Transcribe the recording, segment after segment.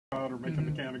or making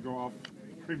the cannon go off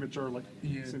prematurely.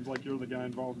 Yeah. Seems like you're the guy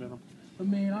involved in them. I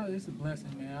mean, it's a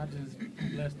blessing, man.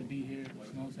 I'm blessed to be here.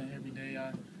 You know what I'm saying? Every day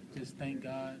I just thank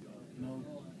God. You know,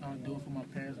 I don't do it for my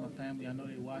parents, my family. I know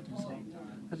they're watching, so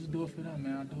I just do it for them,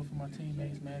 man. I do it for my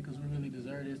teammates, man, because we really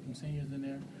deserve this. Them seniors in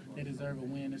there, they deserve a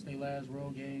win. It's their last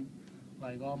road game.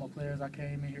 Like all my players I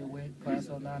came in here with, class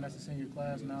 09, that's a senior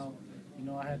class now. You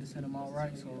know, I had to send them out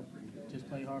right, so just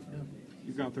play hard for them.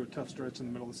 You've gone through a tough stretch in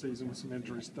the middle of the season with some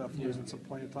injury stuff, losing some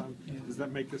playing time. Yeah. Does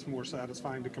that make this more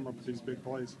satisfying to come up with these big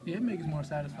plays? Yeah, it makes it more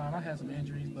satisfying. I had some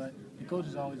injuries, but the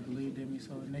coaches always believed in me,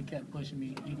 so and they kept pushing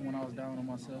me even when I was down on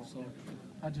myself. So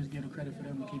I just give them credit for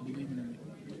them to keep believing in me.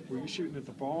 Were you shooting at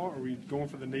the ball, or were you going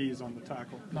for the knees on the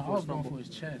tackle? No, I was going for his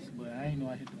chest, but I didn't know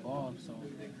I hit the ball. So,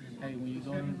 hey, when you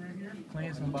go to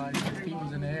clean somebody, his feet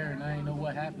was in the air, and I didn't know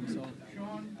what happened. So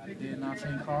then I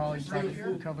seen Carl, he tried to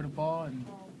recover the ball, and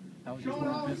that was just one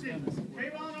of the best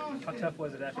feelings. How tough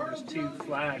was it after those 2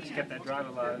 flags kept that drive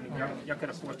alive? I mean, y'all could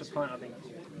have forced a punt, I think,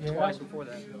 twice before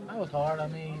that. That was hard. I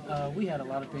mean, we had a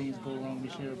lot of things go wrong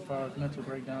this year as far as mental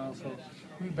breakdown, so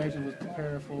we basically was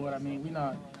prepared for it. I mean, we're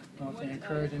not, you know what I'm saying,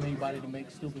 encouraging anybody to make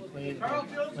stupid plays,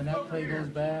 but when that play goes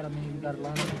bad, I mean, we got to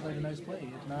line up and play the next play.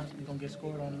 If not, we're going to get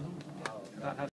scored on and lose.